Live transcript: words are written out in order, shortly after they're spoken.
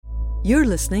You're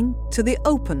listening to the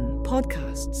Open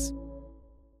Podcasts.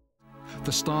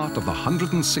 The start of the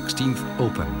 116th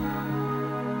Open.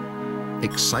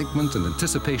 Excitement and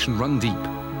anticipation run deep,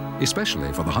 especially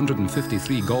for the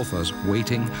 153 golfers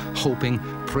waiting, hoping,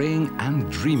 praying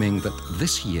and dreaming that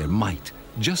this year might,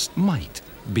 just might,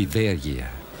 be their year.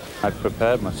 I'd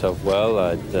prepared myself well.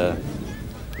 I'd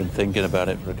been thinking about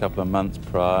it for a couple of months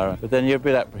prior. But then you're a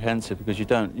bit apprehensive because you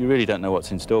really don't know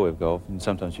what's in store with golf. And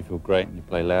sometimes you feel great and you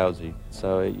play lousy.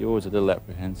 So you're always a little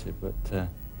apprehensive. But, I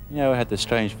had this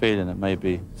strange feeling that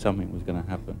maybe something was going to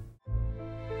happen.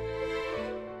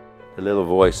 The little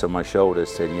voice on my shoulder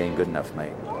said, "You ain't good enough,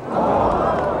 mate."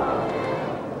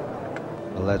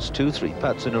 Well, that's 2-3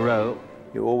 putts in a row.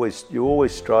 You're always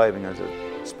striving as a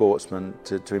sportsman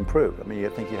to improve. I mean, I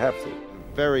think you have to.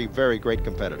 Very, very great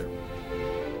competitor.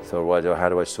 So how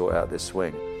do I sort out this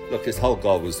swing? Look, his whole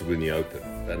goal was to win the Open,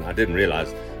 and I didn't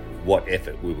realise what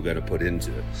effort we were going to put into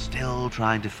it. Still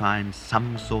trying to find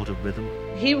some sort of rhythm.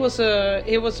 He was a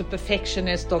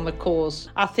perfectionist on the course.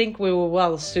 I think we were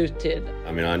well suited.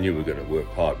 I mean, I knew we were going to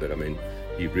work hard, but I mean,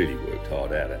 he really worked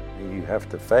hard at it. You have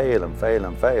to fail and fail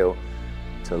and fail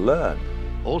to learn.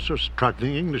 Also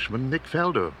struggling Englishman Nick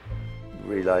Faldo.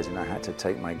 Realising I had to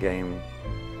take my game,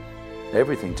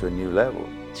 everything to a new level.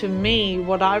 To me,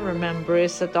 what I remember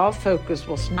is that our focus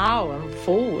was now and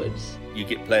forwards. You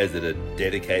get players that are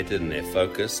dedicated and they're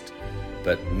focused,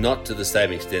 but not to the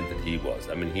same extent that he was.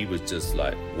 I mean, he was just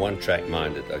like one-track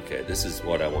minded. Okay, this is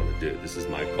what I want to do. This is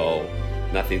my goal.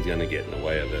 Nothing's going to get in the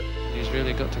way of it. He's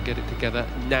really got to get it together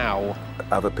now.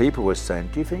 Other people were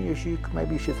saying, do you think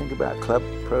maybe you should think about a club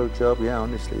pro job? Yeah,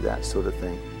 honestly, that sort of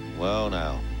thing. Well,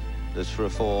 now, this for a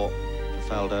 4 for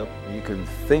Faldo. You can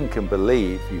think and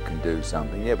believe you can do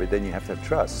something, yeah, but then you have to have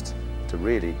trust to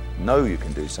really know you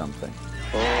can do something.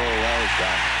 Oh, well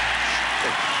done.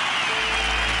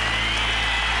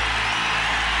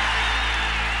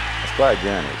 It's quite a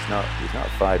journey. It's not a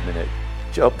 5-minute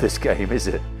job, this game, is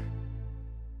it?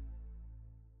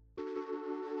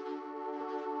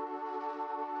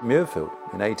 Muirfield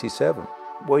in '87.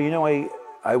 Well,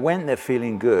 I went there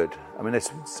feeling good. I mean,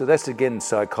 that's again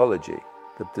psychology,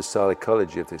 the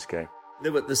psychology of this game.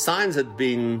 The signs had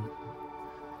been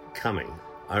coming.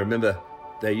 I remember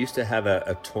they used to have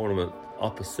a tournament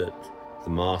opposite the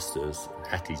Masters in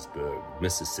Hattiesburg,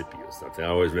 Mississippi or something. I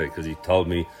always read it because he told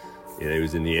me, he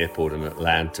was in the airport in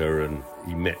Atlanta and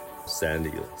he met Sandy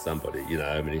or somebody,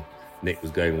 I mean, Nick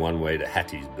was going one way to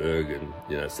Hattiesburg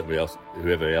and, somebody else,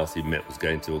 whoever else he met was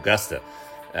going to Augusta.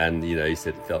 And, he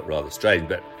said it felt rather strange,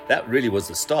 but that really was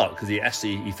the start because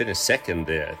he finished second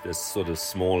there at this sort of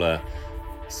smaller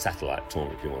satellite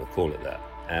tournament, if you want to call it that.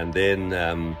 And then,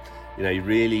 he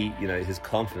really, his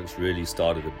confidence really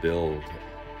started to build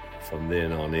from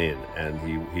then on in. And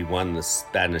he won the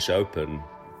Spanish Open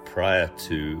prior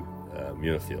to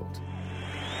Muirfield.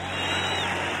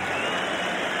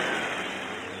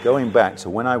 Going back, so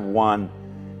when I won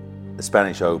the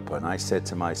Spanish Open, I said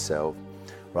to myself,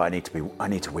 right, I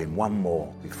need to win one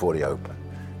more before the Open.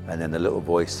 And then the little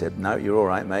voice said, no, you're all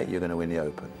right, mate, you're going to win the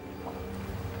Open.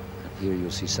 Here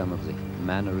you'll see some of the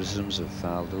mannerisms of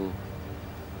Faldo.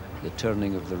 The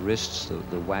turning of the wrists,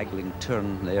 the waggling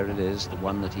turn, there it is, the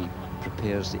one that he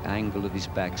prepares the angle of his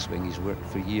backswing. He's worked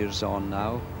for years on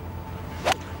now.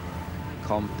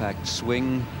 Compact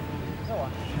swing.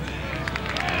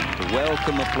 And the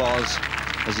welcome applause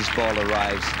as his ball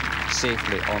arrives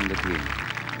safely on the green.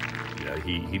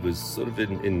 He was sort of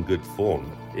in good form.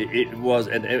 It was,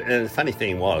 and the funny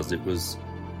thing was, it was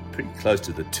pretty close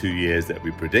to the 2 years that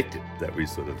we predicted, that we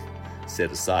sort of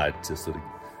set aside to sort of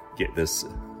get this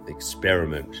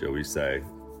experiment, shall we say,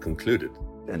 concluded.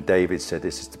 And David said,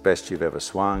 this is the best you've ever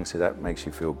swung, so that makes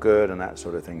you feel good and that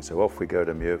sort of thing. So off we go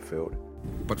to Muirfield.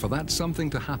 But for that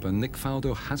something to happen, Nick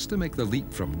Faldo has to make the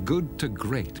leap from good to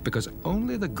great, because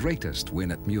only the greatest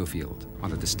win at Muirfield,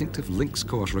 on a distinctive links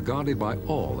course regarded by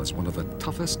all as one of the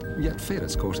toughest yet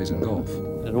fairest courses in golf.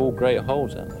 They're all great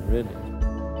holes out there, really.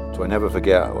 So I never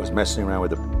forget, I was messing around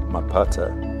with my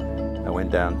putter. I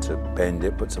went down to bend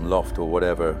it, put some loft or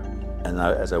whatever, and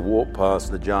as I walked past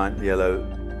the giant yellow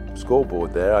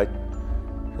scoreboard there,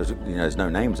 there's no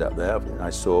names up there, and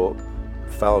I saw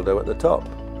Faldo at the top.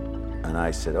 And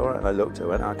I said, all right, I looked, I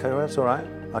went, okay, well, that's all right,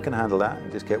 I can handle that,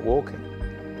 and just kept walking.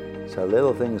 So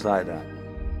little things like that.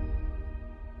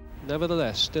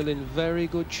 Nevertheless, still in very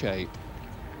good shape.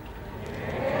 Oh,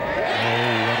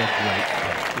 what a great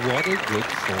putt. What a good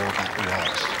four that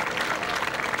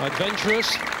was.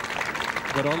 Adventurous,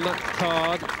 but on that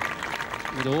card,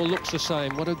 it all looks the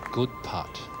same. What a good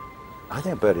putt. I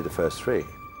think I birdied the first three.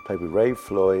 Played with Ray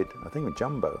Floyd, I think with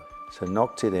Jumbo. So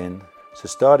knocked it in, So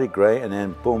started great, and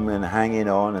then boom, and hanging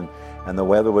on, and the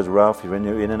weather was rough. You're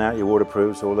in and out your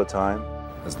waterproofs all the time.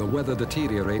 As the weather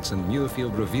deteriorates and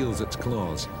Muirfield reveals its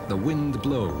claws, the wind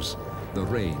blows, the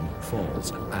rain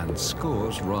falls, and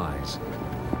scores rise.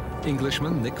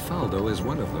 Englishman Nick Faldo is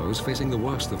one of those facing the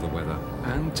worst of the weather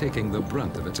and taking the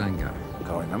brunt of its anger. I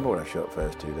can't remember what I shot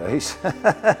first 2 days.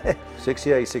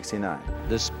 68, 69.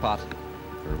 This putt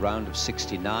for a round of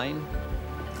 69.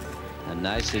 And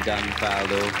nicely done,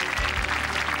 Faldo.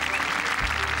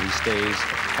 He stays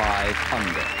 5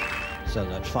 under. So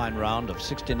that fine round of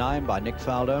 69 by Nick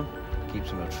Faldo keeps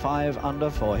him at 5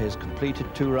 under for his completed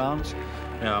 2 rounds.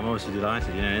 Yeah, I'm obviously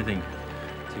delighted. You know, anything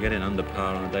to get in under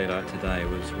par on a day like today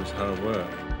was hard work.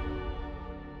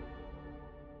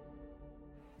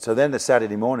 So then the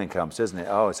Saturday morning comes, doesn't it?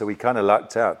 Oh, so we kind of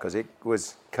lucked out because it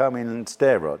was coming in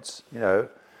stair rods, you know.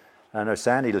 I know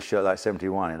Sandy shot like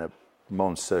 71 in a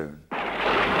monsoon.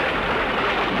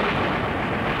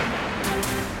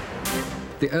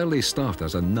 The early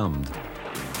starters are numbed.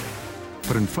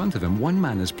 But in front of him, one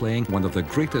man is playing one of the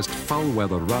greatest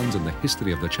foul-weather rounds in the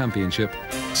history of the championship,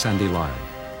 Sandy Lyle.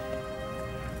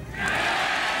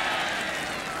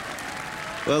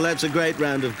 Well, that's a great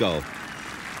round of golf.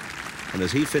 And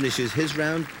as he finishes his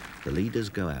round, the leaders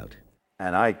go out.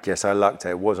 And I guess I lucked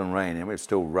out. It wasn't raining. It was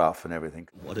still rough and everything.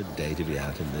 What a day to be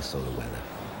out in this sort of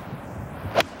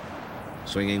weather.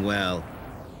 Swinging well.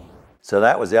 So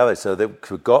that was the other. So they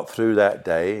got through that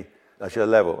day. I should have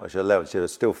leveled. Should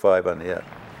have still 5 under, yeah.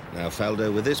 Now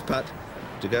Faldo with this putt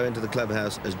to go into the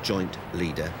clubhouse as joint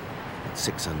leader at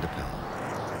 6 under par.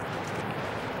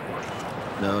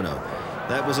 No.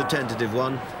 That was a tentative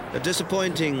one. A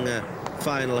disappointing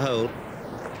final hole,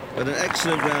 but an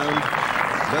excellent round.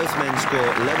 Both men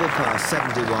score level par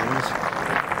 71s.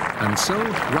 And so,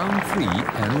 round 3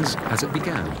 ends as it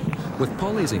began, with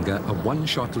Paul Isinger a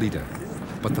one-shot leader.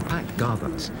 But the pack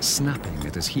gathers, snapping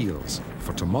at his heels.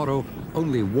 For tomorrow,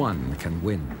 only one can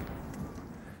win.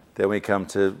 Then we come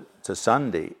to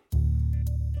Sunday.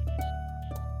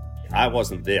 I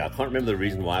wasn't there. I can't remember the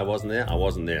reason why I wasn't there. I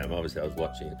wasn't there. Obviously, I was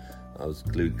watching it. I was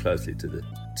glued closely to the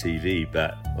TV,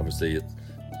 but obviously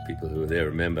people who were there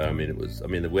remember.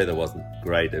 The weather wasn't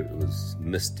great. It was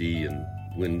misty and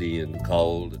windy and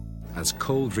cold. As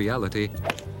cold reality,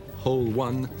 hole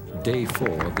 1, day 4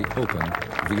 of the Open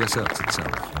reasserts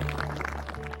itself.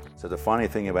 So the funny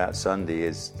thing about Sunday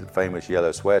is the famous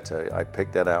yellow sweater. I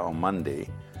picked that out on Monday.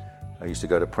 I used to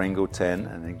go to Pringleton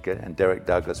and Derek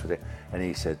Douglas was there, and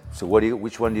he said, "So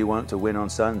which one do you want to win on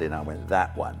Sunday?" And I went,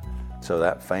 "That one." So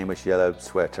that famous yellow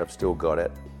sweater, I've still got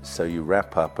it. So you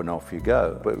wrap up and off you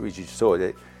go. But as you saw,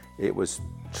 it was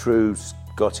true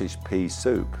Scottish pea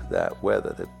soup, that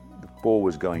weather. The ball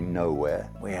was going nowhere.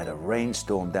 We had a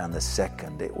rainstorm down the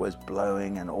second. It was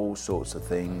blowing and all sorts of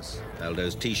things.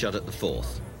 Faldo's tee shot at the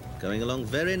 4th, going along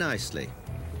very nicely.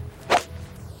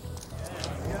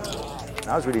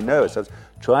 I was really nervous. I was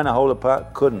trying to hold a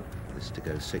putt, couldn't. This to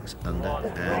go 6 under,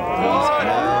 and please,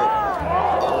 no.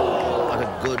 Oh, what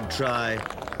a good try.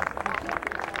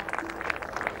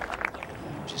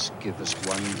 Just give us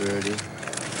one birdie.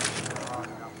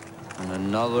 And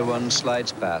another one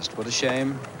slides past. What a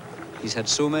shame. He's had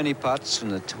so many putts from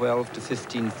the 12 to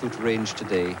 15 foot range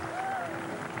today,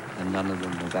 and none of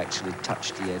them have actually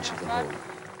touched the edge of the hole.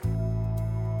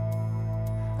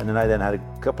 And then I had a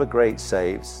couple of great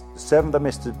saves. 7th, I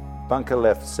missed a bunker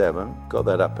left 7, got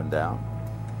that up and down.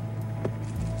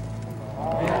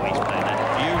 Oh, he's playing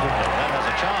that beautifully. That has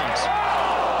a chance.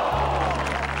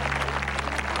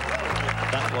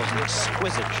 That was an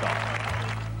exquisite shot.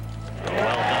 Oh,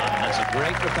 well done. That's a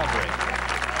great recovery.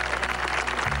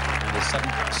 And a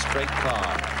 7th straight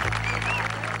par.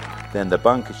 Then the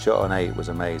bunker shot on 8 was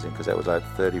amazing because that was like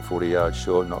 30, 40 yards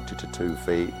short, knocked it to 2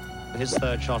 feet. His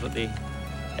 3rd shot at the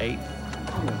 8th.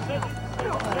 Oh,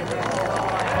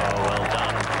 well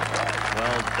done.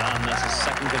 Well done. That's his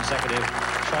 2nd consecutive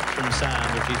shot from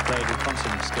Sam, which he's played with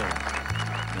consummate skill.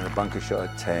 And a bunker shot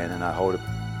at 10, and I hold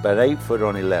about 8 footer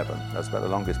on 11. That's about the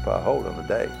longest par hold on the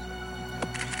day.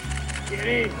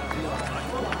 And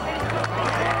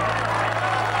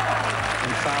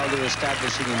Faldo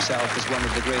establishing himself as one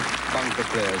of the great bunker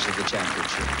players of the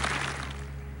championship.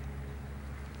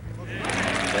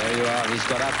 And there you are. He's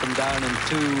got up and down in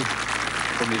 2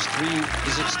 from his 3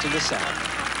 visits to the south.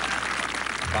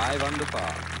 5 under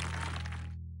par.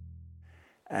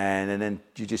 And then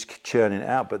you just churn it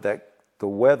out, but the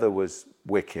weather was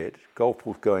wicked. Golf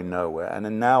was going nowhere. And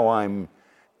then now I'm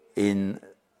in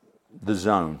the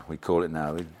zone, we call it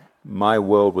now. My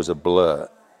world was a blur.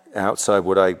 Outside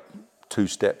 2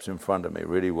 steps in front of me,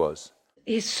 really was.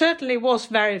 He certainly was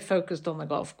very focused on the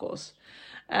golf course.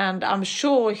 And I'm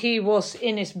sure he was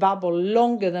in his bubble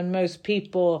longer than most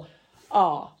people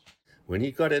are. When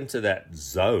he got into that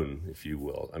zone, if you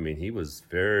will, I mean, he was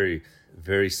very,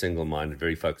 very single-minded,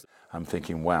 very focused. I'm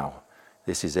thinking, wow,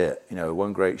 this is it. You know,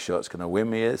 one great shot's going to win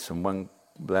me this, and one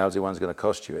lousy one's going to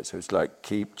cost you it. So it's like,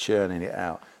 keep churning it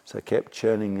out. So I kept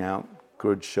churning out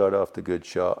good shot after good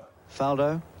shot.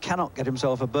 Faldo cannot get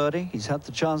himself a birdie. He's had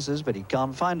the chances, but he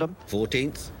can't find them.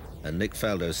 14th, and Nick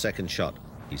Faldo's second shot.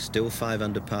 He's still 5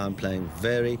 under par and playing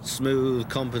very smooth,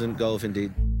 competent golf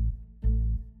indeed.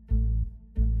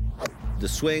 The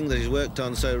swing that he's worked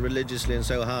on so religiously and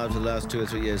so hard for the last 2 or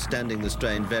 3 years, standing the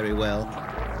strain very well.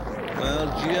 Well,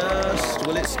 just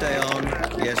will it stay on?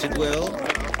 Yes, it will.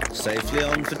 Safely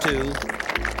on for 2.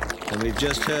 And we've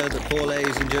just heard that Paul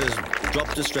Azinger has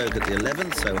dropped a stroke at the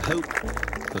 11th, so hope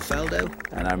for Faldo.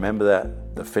 And I remember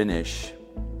that, the finish,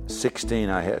 16,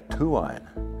 I hit a 2-iron.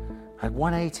 I had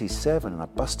 187 and I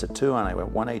busted 2-iron, I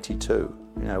went 182.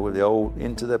 You know, with the old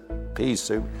into the pea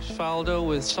soup. Faldo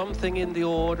with something in the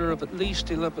order of at least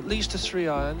a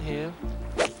 3-iron here.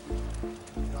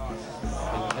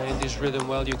 Maintained his rhythm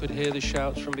well. You could hear the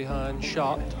shouts from behind.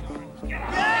 Shot. Here's 2.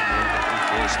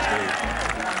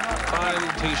 Fine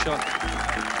tee shot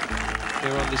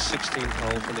here on this 16th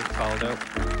hole for Nick Faldo.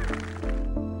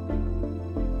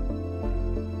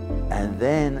 And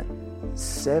then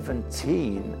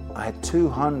 17, I had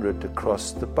 200 to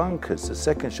cross the bunkers, the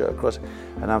second shot across,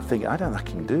 and I'm thinking, I don't think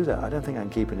I can do that. I don't think I can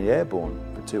keep in the airborne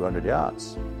for 200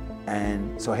 yards.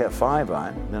 And so I hit a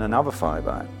 5-iron, and then another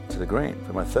 5-iron to the green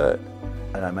for my third.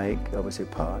 And I make, obviously,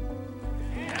 par.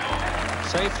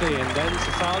 Safely, and then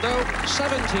for Faldo,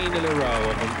 17 in a row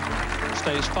of them.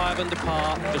 Stays 5 under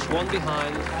par, just one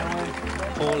behind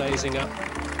Paul Azinger.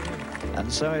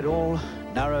 And so it all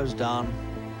narrows down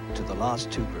to the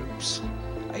last 2 groups.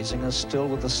 Azinger still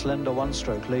with the slender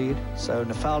 1-stroke lead. So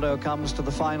Faldo comes to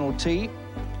the final tee,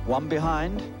 1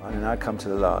 behind. And then I come to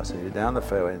the last, and you're down the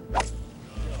fairway.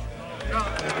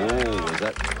 Oh,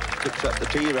 that picks up the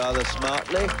tee rather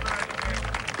smartly.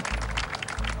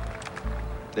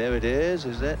 There it is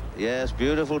it? Yes,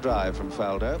 beautiful drive from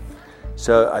Faldo.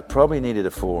 So I probably needed a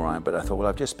 4-iron, but I thought, well,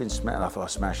 I've just been smashed. I thought I'll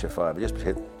smash a 5. I just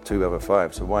hit 2 over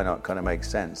 5, so why not? Kind of makes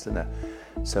sense, didn't it?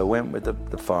 So I went with the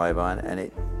 5-iron, and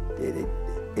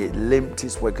it limped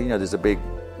its way. You know, there's a big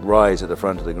rise at the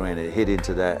front of the green, and it hit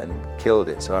into that and killed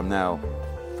it. So I'm now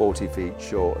 40 feet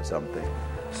short or something.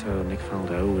 So Nick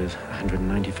Faldo with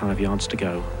 195 yards to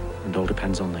go, and all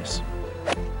depends on this.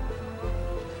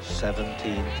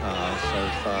 17 par so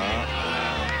far.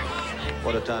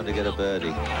 What a time to get a birdie.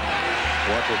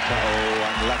 What a time.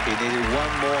 Oh, unlucky. Needed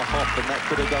one more hop, and that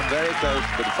could have gone very close,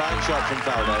 but a fine shot from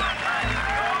Faldo.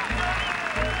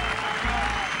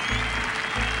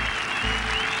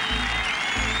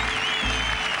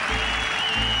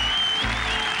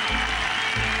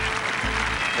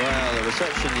 Well, a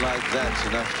reception like that's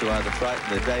enough to either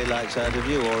frighten the daylights out of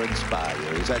you or inspire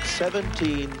you. He's had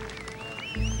 17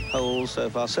 holes so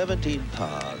far, 17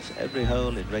 pars, every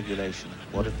hole in regulation.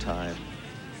 What a time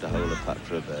to hole a putt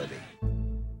for a birdie.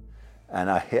 And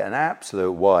I hit an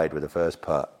absolute wide with the first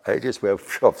putt. It just went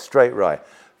off straight right,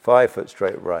 5 foot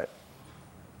straight right.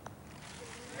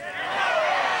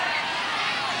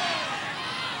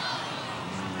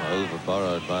 Over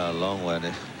borrowed by a long way, and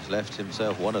he's left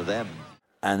himself one of them.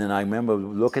 And then I remember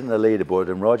looking at the leaderboard,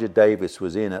 and Roger Davis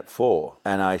was in at 4.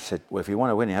 And I said, well, if you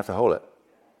want to win, you have to hole it.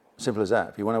 Simple as that.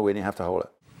 If you want to win, you have to hole it.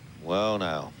 Well,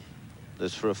 now,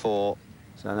 this for a 4.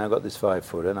 So I now got this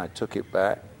 5-footer, and I took it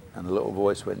back, and the little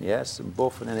voice went yes, and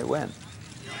boof, and then it went.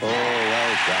 Oh,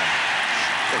 well done.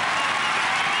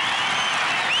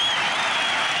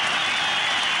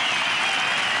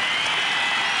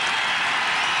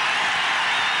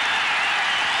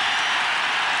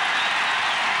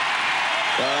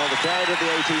 Well, the crowd at the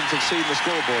 18th have seen the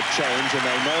scoreboard change, and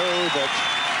they know that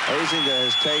Azinger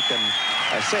has taken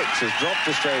a 6, has dropped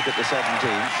a stroke at the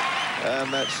 17th.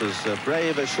 And that's as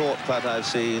brave a short putt I've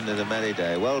seen in a many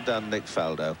day. Well done, Nick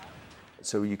Faldo.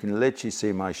 So you can literally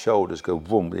see my shoulders go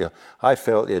boom. I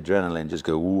felt the adrenaline just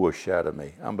go whoosh out of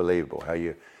me. Unbelievable how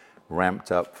you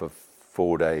ramped up for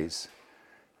 4 days.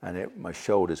 And my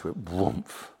shoulders went boom.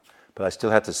 But I still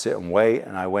had to sit and wait,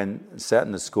 and I went and sat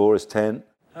in the scorer's tent.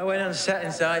 I went and sat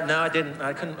inside. No, I didn't.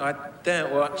 I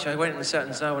didn't watch. I went and sat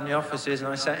inside one of the offices,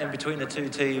 and I sat in between the 2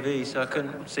 TVs, so I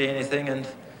couldn't see anything. And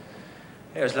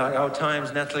it was like old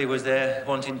times. Natalie was there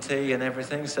wanting tea and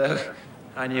everything, so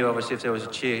I knew obviously if there was a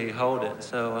cheer, he'd hold it.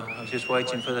 So I was just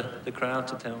waiting for the crowd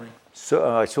to tell me. So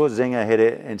I saw Zinger hit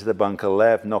it into the bunker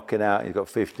left, knock it out. He's got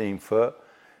 15 foot,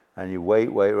 and you wait,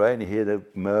 right, and you hear the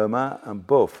murmur, and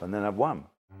boof, and then I've won.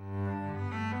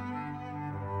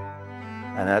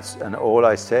 And all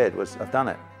I said was, I've done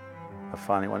it. I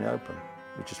finally won the Open.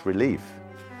 It was just relief.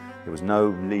 There was no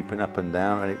leaping up and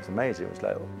down, and it was amazing. It was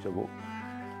like, you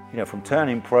know, from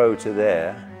turning pro to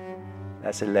there,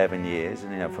 that's 11 years,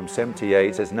 and you know, from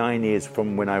 78, so it's 9 years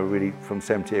from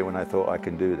 78 when I thought I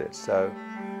can do this. So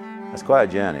that's quite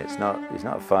a journey. It's not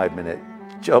a 5-minute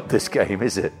job, this game,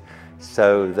 is it?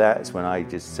 So that's when I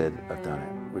just said, I've done it.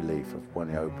 Relief, I've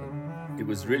won the Open. It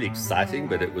was really exciting,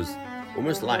 but it was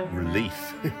almost like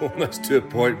relief, almost to a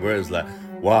point where it was like,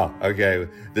 wow, okay,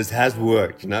 this has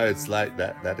worked. You know, it's like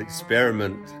that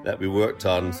experiment that we worked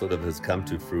on sort of has come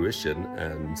to fruition.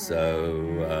 And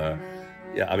so,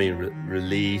 yeah, I mean,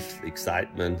 relief,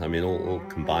 excitement, I mean, all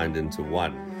combined into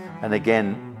one. And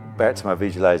again, back to my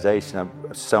visualization,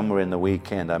 somewhere in the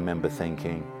weekend, I remember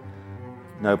thinking,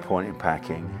 no point in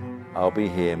packing. I'll be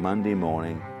here Monday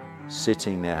morning,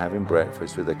 sitting there having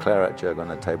breakfast with a claret jug on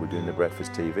the table doing the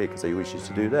breakfast TV, because I always used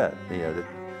to do that. You know,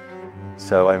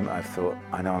 so I thought,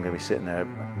 I know I'm going to be sitting there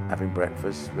having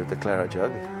breakfast with the claret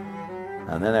jug.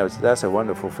 And then that's a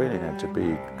wonderful feeling, to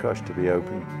be crushed, to be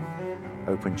open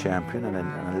champion. And then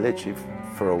I literally,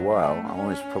 for a while,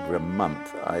 almost probably a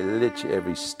month, I literally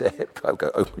every step, I go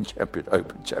open champion,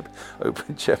 open champion,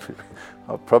 open champion.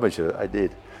 I promise you, I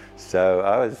did. So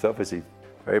I was obviously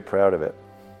very proud of it.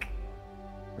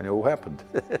 And it all happened.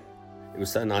 It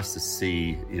was so nice to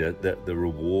see, you know, the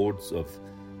rewards of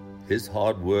his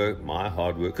hard work, my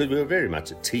hard work, because we were very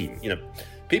much a team. You know,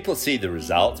 people see the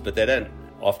results, but they don't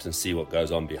often see what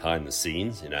goes on behind the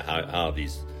scenes. You know, how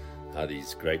these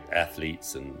great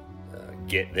athletes and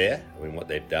get there. I mean, what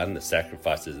they've done, the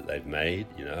sacrifices that they've made.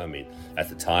 You know, I mean, at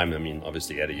the time, I mean,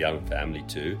 obviously he had a young family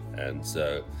too, and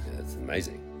so it's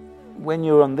amazing. When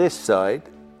you're on this side,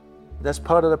 that's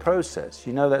part of the process.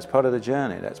 You know, that's part of the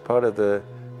journey. That's part of the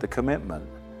commitment.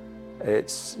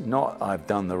 It's not I've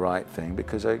done the right thing,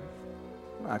 because I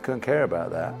couldn't care about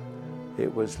that.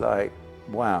 It was like,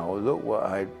 wow, look what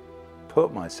I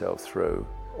put myself through.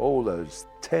 All those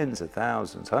tens of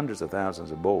thousands, hundreds of thousands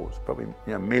of balls, probably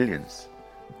millions,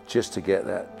 just to get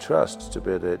that trust to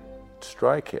be able to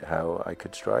strike it how I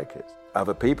could strike it.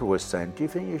 Other people were saying, do you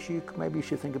think maybe you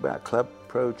should think about a club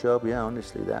pro job? Yeah,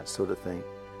 honestly, that sort of thing.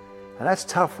 And that's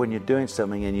tough when you're doing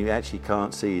something and you actually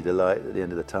can't see the light at the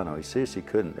end of the tunnel. You seriously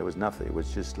couldn't. There was nothing. It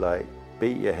was just like,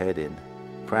 beat your head in,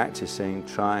 practicing,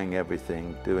 trying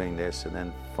everything, doing this, and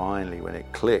then finally when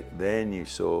it clicked, then you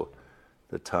saw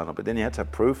the tunnel. But then you had to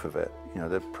have proof of it. You know,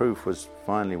 the proof was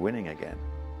finally winning again.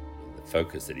 The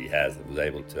focus that he has, that was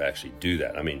able to actually do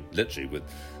that. I mean, literally with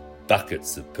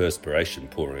buckets of perspiration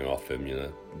pouring off him, you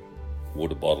know,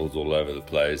 water bottles all over the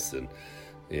place, and,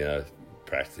 you know,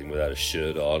 practicing without a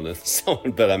shirt on and so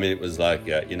on. But I mean, it was like,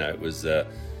 you know, it was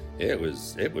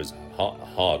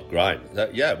hard grind.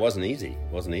 Yeah, it wasn't easy.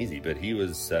 It wasn't easy, but he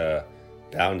was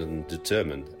bound and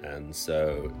determined. And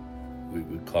so we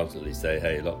would constantly say,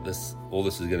 hey, look, all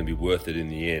this is going to be worth it in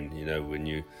the end. You know, when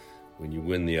you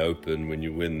win the Open, when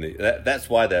you win that's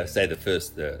why they say the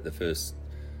first,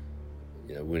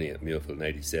 you know, winning at Muirfield in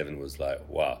 '87 was like,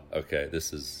 wow, okay,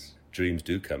 dreams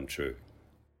do come true.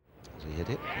 Has he hit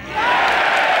it?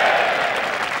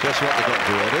 Just what the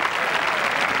doctor ordered.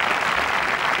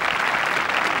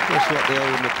 Just what the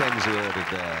old Mackenzie ordered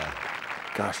there.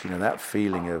 Gosh, you know, that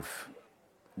feeling of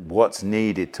what's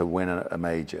needed to win a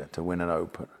major, to win an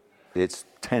Open. It's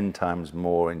 10 times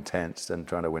more intense than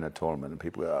trying to win a tournament. And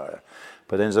people go, oh.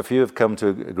 But then there's a few have come to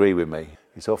agree with me.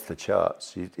 It's off the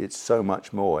charts. It's so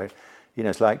much more. You know,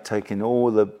 it's like taking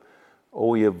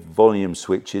all your volume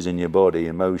switches in your body,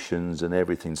 emotions and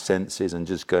everything, senses, and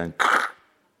just going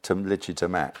literally to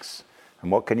max.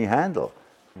 And what can you handle?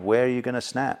 Where are you going to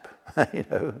snap? You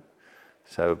know.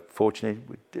 So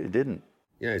fortunately, it didn't.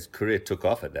 You know, his career took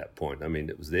off at that point. I mean,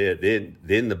 it was there.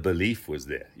 Then the belief was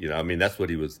there. You know, I mean, that's what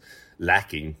he was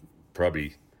lacking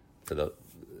probably for the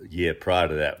year prior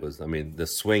to that was, I mean, the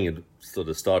swing had sort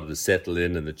of started to settle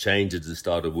in and the changes had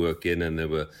started to work in, and there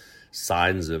were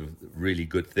signs of really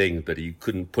good things, but he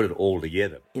couldn't put it all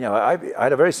together. You know, I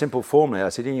had a very simple formula. I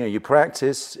said, you know, you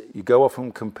practice, you go off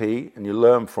and compete, and you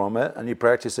learn from it, and you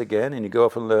practice again, and you go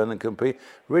off and learn and compete.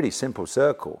 Really simple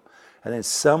circle. And then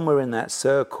somewhere in that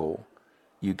circle,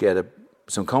 you get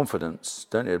some confidence,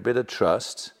 don't you? A bit of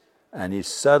trust, and you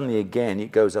suddenly, again,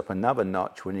 it goes up another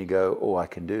notch when you go, oh, I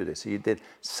can do this. So you did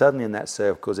suddenly in that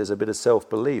circle, because there's a bit of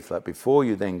self-belief. Like before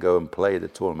you then go and play the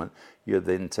tournament, you're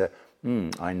then to,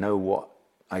 I know what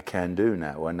I can do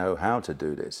now. I know how to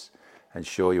do this. And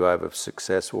sure, you either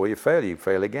success or you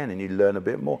fail again, and you learn a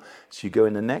bit more. So you go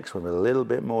in the next one with a little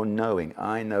bit more knowing.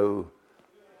 I know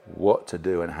what to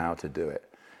do and how to do it.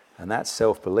 And that's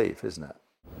self-belief, isn't it?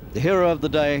 The hero of the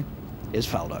day is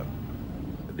Faldo.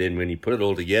 then when he put it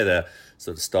all together,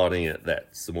 sort of starting at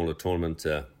that smaller tournament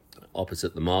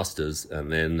opposite the Masters,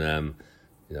 and then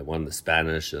won the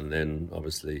Spanish, and then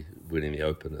obviously winning the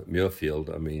Open at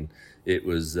Muirfield. I mean, it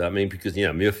was, because,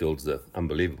 Muirfield's an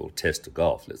unbelievable test of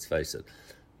golf, let's face it.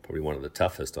 Probably one of the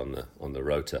toughest on the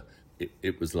rota.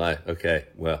 It was like, okay,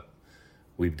 well,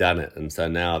 we've done it. And so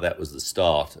now that was the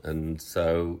start. And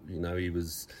so, he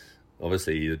was,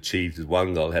 obviously he achieved his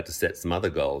one goal, had to set some other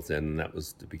goals, and that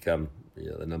was to become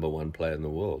the number one player in the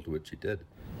world, which he did.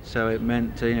 So it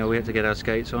meant, we had to get our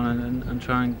skates on and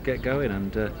try and get going.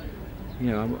 And,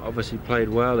 I obviously played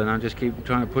well, and I just keep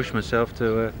trying to push myself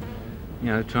to,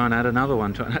 try and add another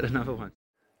one.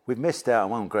 We've missed out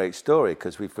on one great story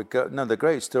because we forgot. No, the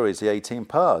great story is the 18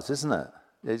 pars, isn't it?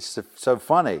 It's so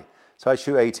funny. So I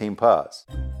shoot 18 pars.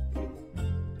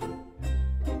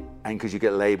 And because you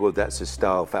get labelled, that's the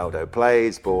style Faldo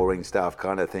plays, boring stuff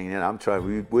kind of thing. I'm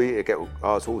trying, we get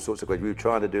asked all sorts of questions. We were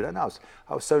trying to do that. And I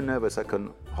was so nervous I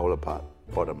couldn't hold a putt,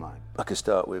 bottom line. I could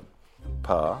start with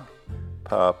par,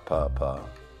 par, par, par,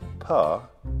 par,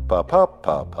 par, par, par,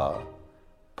 par,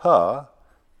 par,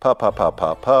 par, par, par,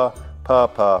 par, par, par,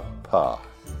 par,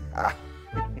 par.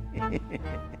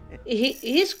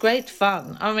 He's great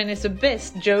fun. I mean, he's the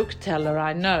best joke teller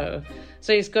I know.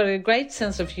 So he's got a great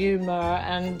sense of humour,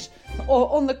 and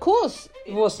on the course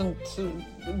he wasn't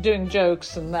doing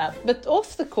jokes and that, but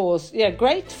off the course,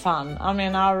 great fun. I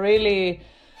mean, I really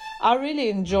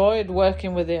enjoyed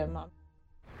working with him.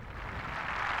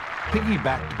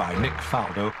 Piggybacked by Nick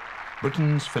Faldo,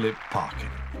 Britain's Philip Parkin.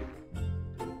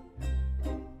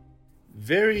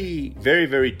 Very, very,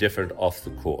 very different off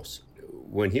the course.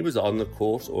 When he was on the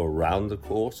course or around the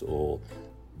course or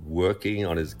working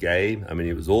on his game, I mean,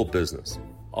 it was all business.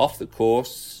 Off the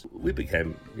course, we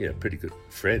became, pretty good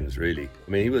friends, really. I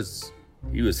mean, he was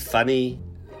funny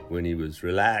when he was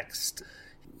relaxed,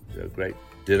 a great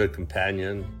dinner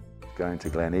companion. Going to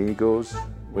Glen Eagles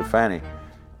with Fanny.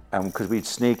 And because we'd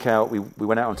sneak out, we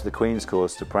went out onto the Queen's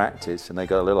course to practice, and they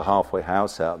got a little halfway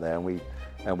house out there,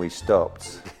 and we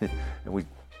stopped. And we'd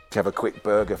have a quick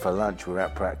burger for lunch. We were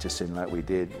out practicing like we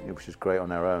did, which was great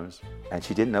on our own. And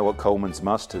she didn't know what Coleman's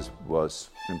mustard was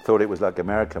and thought it was like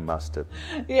American mustard.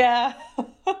 Yeah.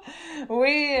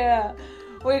 We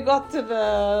got to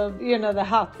the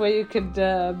hut where you could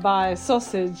buy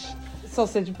sausage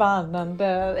bun, and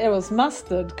it was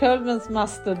mustard, Coleman's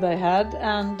mustard they had,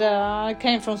 and I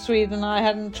came from Sweden. I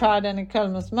hadn't tried any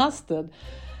Coleman's mustard.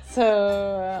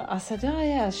 So I said,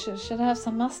 should I have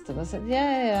some mustard? I said,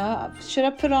 yeah. Should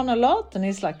I put on a lot? And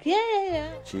he's like, yeah.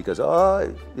 She goes,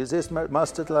 oh, is this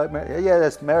mustard like American? Yeah,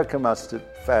 that's American mustard,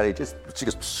 Fanny. She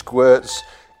just squirts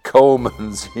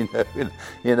Coleman's,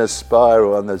 in a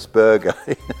spiral on this burger.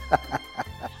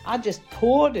 I just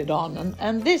poured it on,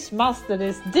 and this mustard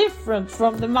is different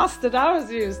from the mustard I was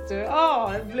used to. Oh,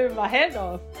 it blew my head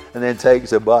off. And then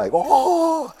takes a bite.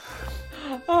 Oh!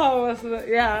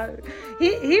 Yeah,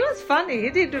 he was funny. He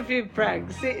did a few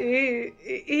pranks.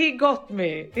 He got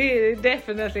me. He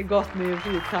definitely got me a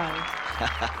few times.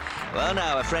 Well,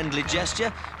 now, a friendly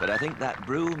gesture, but I think that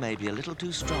brew may be a little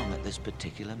too strong at this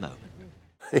particular moment.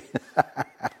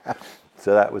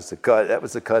 So that was the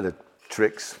kind of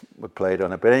tricks we played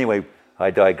on it. But anyway,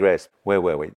 I digress. Where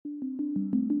were we?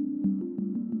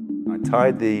 I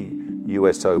tied the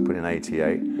US Open in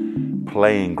 '88,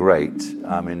 playing great.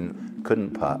 I mean,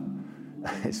 couldn't putt,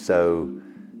 so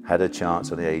had a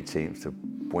chance on the 18th to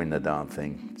win the darn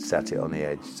thing, sat it on the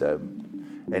edge. So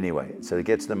anyway, so to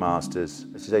get to the Masters,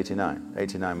 this is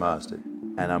 89 Masters,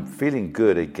 and I'm feeling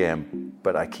good again,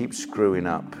 but I keep screwing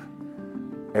up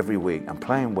every week. I'm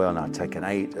playing well, and I take an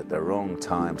 8 at the wrong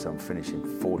time, so I'm finishing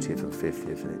 40th and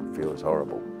 50th, and it feels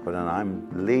horrible. But then I'm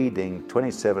leading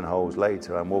 27 holes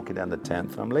later, I'm walking down the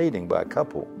 10th, I'm leading by a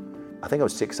couple. I think I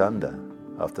was 6 under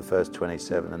after the first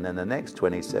 27, and then the next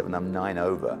 27, I'm 9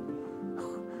 over.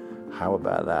 How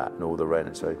about that? And all the rain.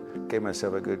 And so I gave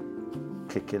myself a good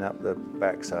kicking up the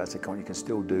backside. I said, come on, you can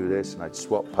still do this. And I'd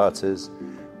swap putters,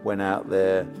 went out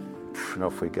there, and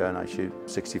off we go. And I shoot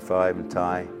 65 and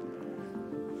tie.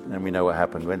 And then we know what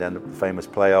happened. Went down to the famous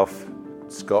playoff.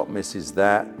 Scott misses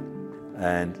that.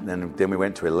 And then we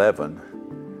went to 11,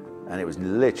 and it was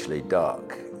literally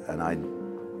dark. And I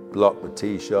blocked the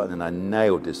tee shot, and then I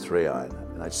nailed this 3-iron.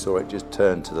 And I saw it just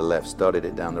turn to the left, started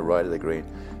it down the right of the green,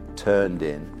 turned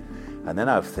in. And then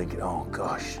I was thinking, oh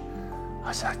gosh,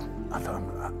 I thought,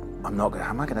 I'm not going to,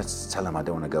 how am I going to tell him I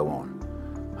don't want to go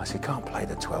on? I said, you can't play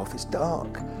the 12th, it's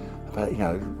dark. But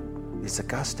it's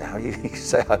Augusta, how you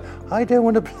say, I don't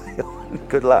want to play on,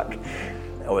 good luck.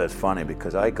 Oh, it's funny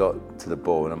because I got to the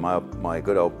ball, and my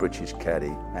good old British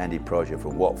caddie, Andy Proger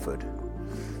from Watford,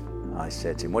 I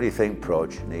said to him, what do you think,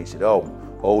 Proj? And he said,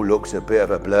 all looks a bit of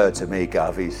a blur to me,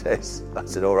 Gov, he says. I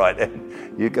said, all right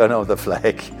then, you go on with the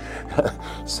flag.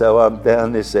 So I'm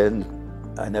down this end.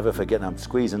 I never forget, I'm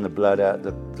squeezing the blood out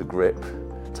the grip.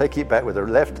 Take it back with the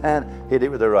left hand, hit it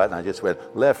with the right, and I just went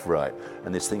left, right.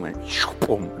 And this thing went,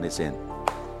 boom, and it's in.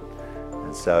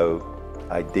 And so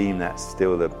I deem that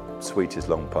still the sweetest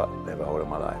long putt ever hold in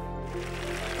my life.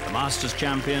 The Masters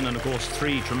champion, and of course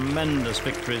 3 tremendous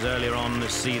victories earlier on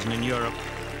this season in Europe.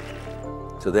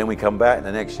 So then we come back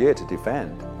the next year to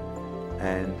defend.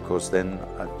 And of course then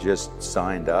I just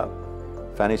signed up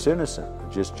Fanny Sunesson,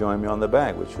 who just joined me on the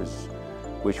bag,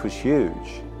 which was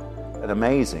huge and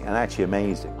amazing, and actually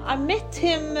amazing. I met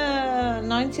him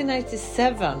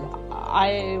 1987.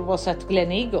 I was at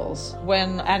Glen Eagles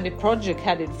when Andy Project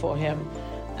had it for him.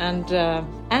 And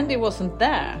Andy wasn't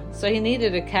there, so he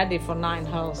needed a caddie for 9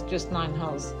 holes, just 9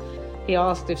 holes. He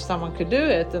asked if someone could do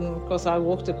it, and of course I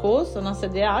walked the course, and I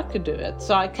said, yeah, I could do it.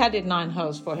 So I caddied 9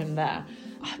 holes for him there.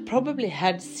 I probably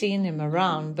had seen him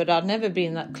around, but I'd never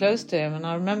been that close to him. And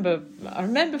I remember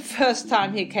first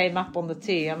time he came up on the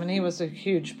tee. I mean, he was a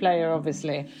huge player,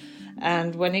 obviously.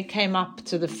 And when he came up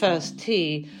to the first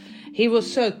tee, he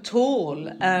was so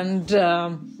tall. And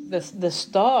the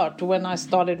start, when I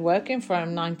started working for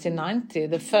him, 1990,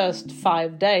 the first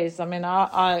 5 days, I mean,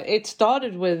 it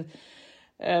started with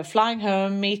flying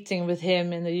home, meeting with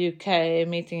him in the UK,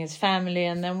 meeting his family,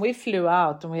 and then we flew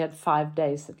out and we had 5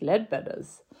 days at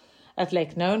Leadbetter's at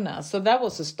Lake Nona. So that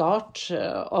was the start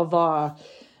of our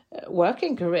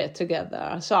working career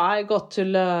together. So I got to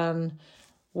learn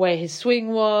where his swing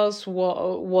was,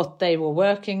 what they were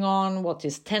working on, what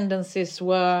his tendencies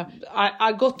were.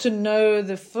 I got to know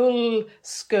the full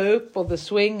scope of the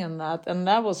swing and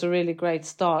that was a really great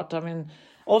start. I mean,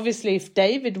 obviously, if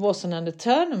David wasn't in the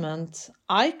tournament,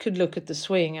 I could look at the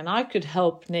swing and I could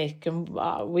help Nick, and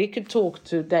we could talk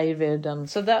to David. And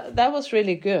so that was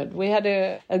really good. We had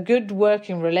a good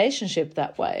working relationship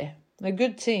that way, a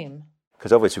good team.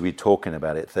 Because obviously we're talking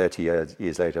about it 30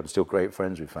 years later. I'm still great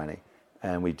friends with Fanny.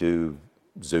 And we do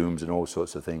Zooms and all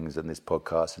sorts of things in this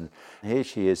podcast. And here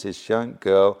she is, this young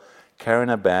girl, carrying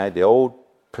a bag, the old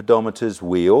pedometer's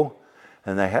wheel.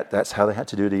 And that's how they had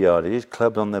to do the yardages,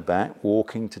 clubbed on the back,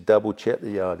 walking to double-check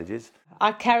the yardages.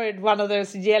 I carried one of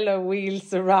those yellow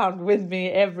wheels around with me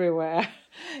everywhere.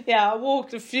 Yeah, I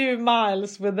walked a few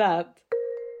miles with that.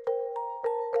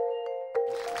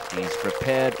 He's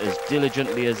prepared as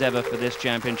diligently as ever for this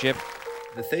championship.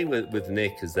 The thing with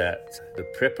Nick is that the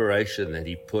preparation that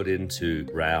he put into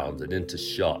rounds and into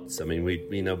shots. I mean,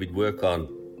 we'd work on,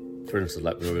 for instance,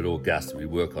 like when we were at Augusta, we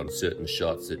work on certain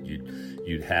shots that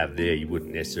you'd have there you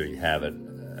wouldn't necessarily have at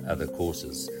other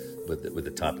courses with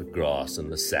the type of grass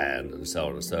and the sand and so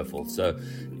on and so forth. So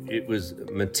it was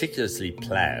meticulously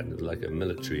planned, like a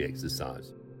military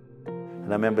exercise. And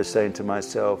I remember saying to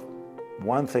myself,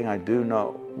 one thing I do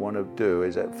not want to do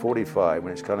is at 45,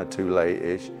 when it's kind of too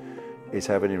late-ish, is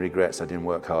have any regrets I didn't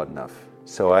work hard enough.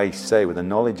 So I say, with the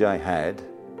knowledge I had,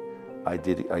 I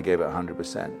gave it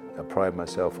 100%. I pride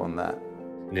myself on that.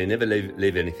 And he never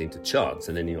leave anything to chance.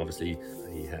 And then he had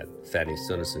Fanny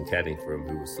Sunesson caddying for him,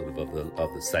 who was sort of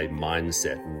the same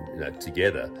mindset. And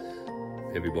together,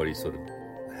 everybody sort of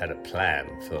had a plan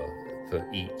for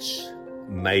each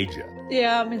major.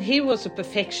 Yeah, I mean, he was a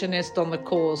perfectionist on the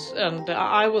course, and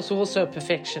I was also a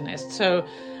perfectionist. So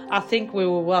I think we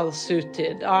were well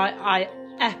suited. I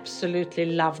absolutely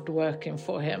loved working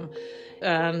for him.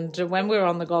 And when we were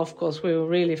on the golf course, we were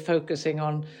really focusing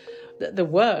on the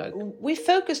work. We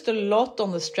focused a lot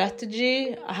on the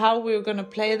strategy, how we were going to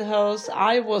play the holes.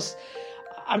 I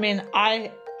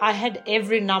had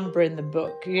every number in the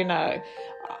book,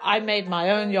 I made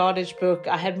my own yardage book.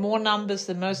 I had more numbers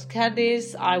than most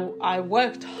caddies. I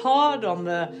worked hard on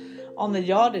the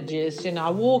yardages.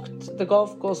 I walked the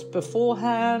golf course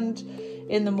beforehand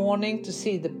in the morning to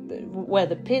see where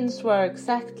the pins were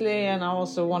exactly, and I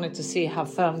also wanted to see how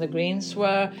firm the greens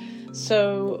were.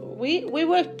 So we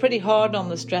worked pretty hard on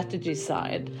the strategy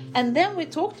side, and then we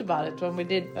talked about it when we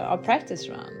did our practice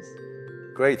rounds.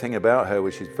 Great thing about her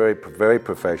was she's very, very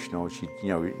professional. She,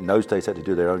 in those days had to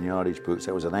do their own yardage books.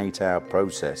 It was an 8-hour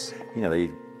process.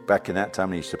 Back in that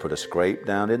time, they used to put a scrape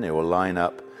down in. They would line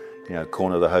up,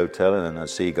 corner of the hotel and then a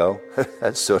seagull,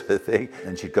 that sort of thing.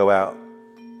 And she'd go out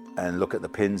and look at the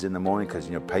pins in the morning because,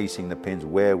 pacing the pins,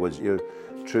 where was your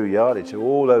true yardage,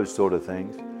 all those sort of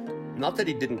things. Not that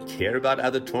he didn't care about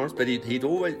other tournaments, but he'd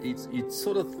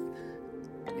sort of,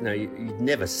 he'd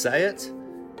never say it,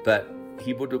 but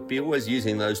he would be always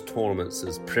using those tournaments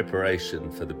as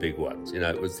preparation for the big ones.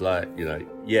 It was like,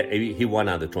 he won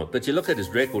other tournaments. But you look at his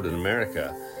record in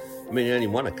America, I mean, he only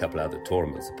won a couple of other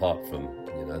tournaments apart from,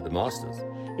 the Masters.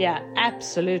 Yeah,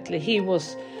 absolutely. He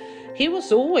was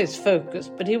always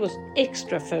focused, but he was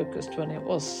extra focused when it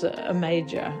was a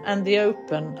major. And the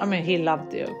Open, I mean, he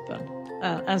loved the Open.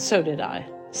 And so did I.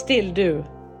 Still do.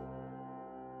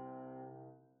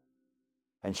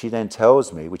 And she then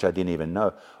tells me, which I didn't even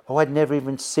know, I'd never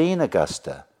even seen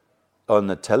Augusta on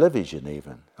the television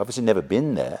even. Obviously never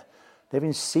been there. Never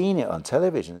even seen it on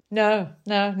television. No,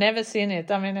 never seen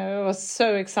it. I mean, it was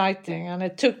so exciting. And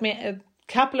it took me a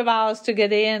couple of hours to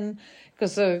get in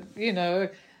because,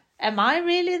 am I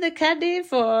really the caddie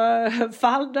for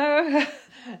Faldo?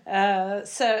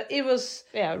 So it was,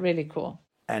 really cool.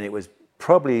 And it was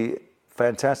probably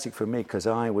fantastic for me because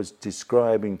I was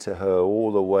describing to her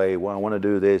all the way, well, I want to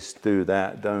do this, do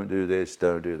that, don't do this,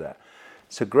 don't do that.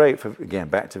 So great for, again,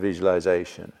 back to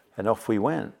visualization. And off we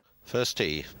went. First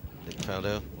tee, Nick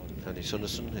Faldo, Fanny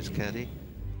Sunesson, his caddie.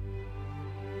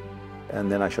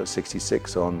 And then I shot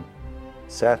 66 on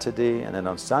Saturday, and then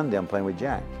on Sunday I'm playing with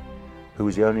Jack, who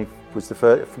was the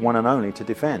first one and only to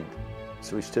defend.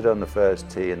 So we stood on the first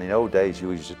tee, and in the old days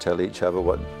you used to tell each other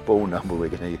what ball number we're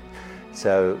going to use.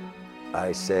 So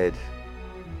I said,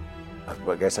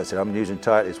 I said, I'm using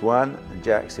tightest 1, and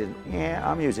Jack said, yeah,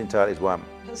 I'm using tightest 1.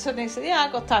 So they said, yeah,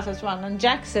 I got tightest 1, and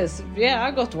Jack says, yeah,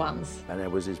 I got 1s. And there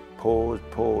was this pause,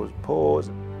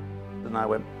 and I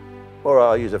went, all right,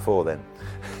 I'll use a 4 then.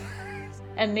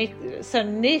 And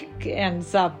Nick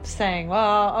ends up saying,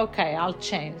 well, okay, I'll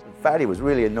change. Fanny was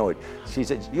really annoyed. She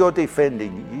said, you're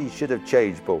defending, you should have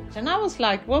changed balls. And I was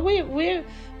like, well, we're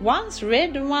one's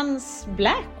red and one's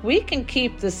black. We can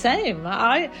keep the same.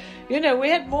 We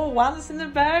had more 1s in the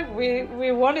bag.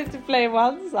 We wanted to play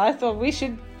 1s. I thought we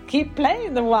should keep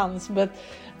playing the 1s, but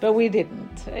we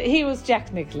didn't. He was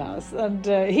Jack Nicklaus, and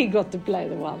he got to play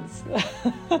the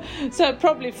 1s. So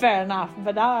probably fair enough,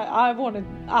 but I wanted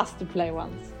us to play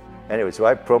 1s. Anyway, so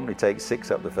I promptly take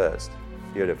 6 up the first.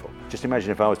 Beautiful. Just imagine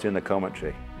if I was doing the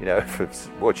commentary, for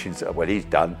watching, well, he's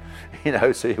done,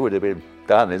 so he would have been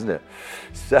done, isn't it?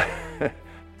 So,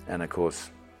 and of course,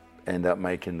 end up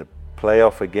making the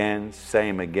playoff again,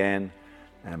 same again,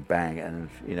 and bang, and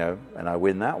I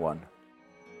win that one.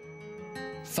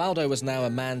 Faldo was now a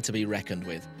man to be reckoned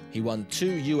with. He won 2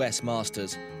 US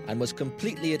Masters and was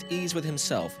completely at ease with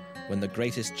himself when the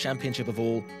greatest championship of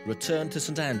all returned to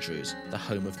St Andrews, the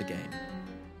home of the game.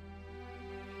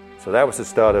 So that was the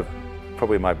start of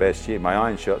probably my best year. My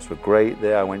iron shots were great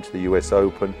there. I went to the US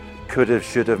Open. Could have,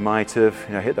 should have, might have,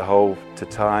 hit the hole to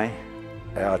tie.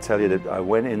 I'll tell you that I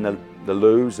went in the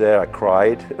loos there, I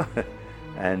cried.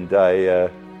 And I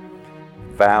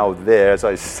vowed there as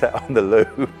I sat on the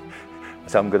loo,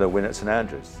 so I'm going to win at St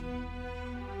Andrews.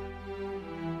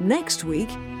 Next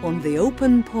week on the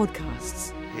Open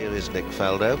Podcasts. Here is Nick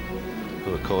Faldo,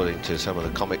 who according to some of the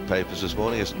comic papers this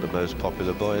morning isn't the most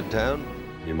popular boy in town.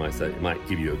 You might say, it might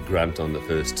give you a grunt on the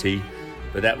first tee,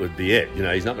 but that would be it.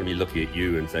 He's not going to be looking at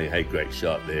you and saying, hey, great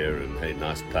shot there, and hey,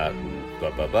 nice putt, and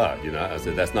blah, blah, blah. I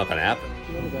said, that's not going to happen.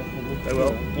 Play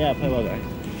well. Yeah, play well, guys.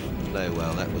 Play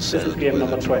well, that was said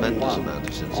with a tremendous amount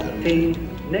of sincerity.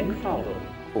 Nick Faldo.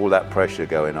 All that pressure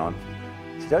going on.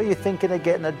 She said, are you thinking of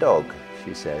getting a dog?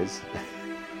 She says.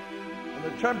 And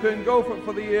the champion golfer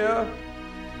for the year.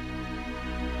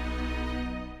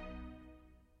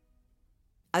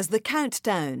 As the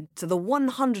countdown to the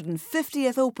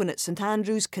 150th Open at St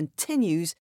Andrews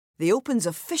continues, the Open's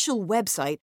official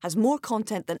website has more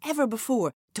content than ever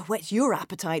before to whet your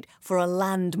appetite for a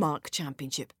landmark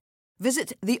championship.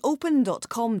 Visit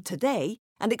theopen.com today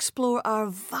and explore our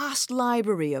vast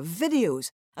library of videos,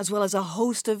 as well as a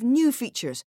host of new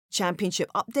features,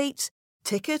 championship updates,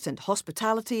 ticket and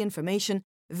hospitality information,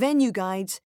 venue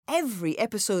guides, every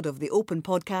episode of the Open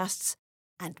podcasts,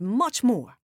 and much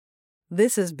more.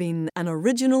 This has been an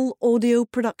original audio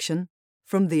production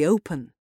from The Open.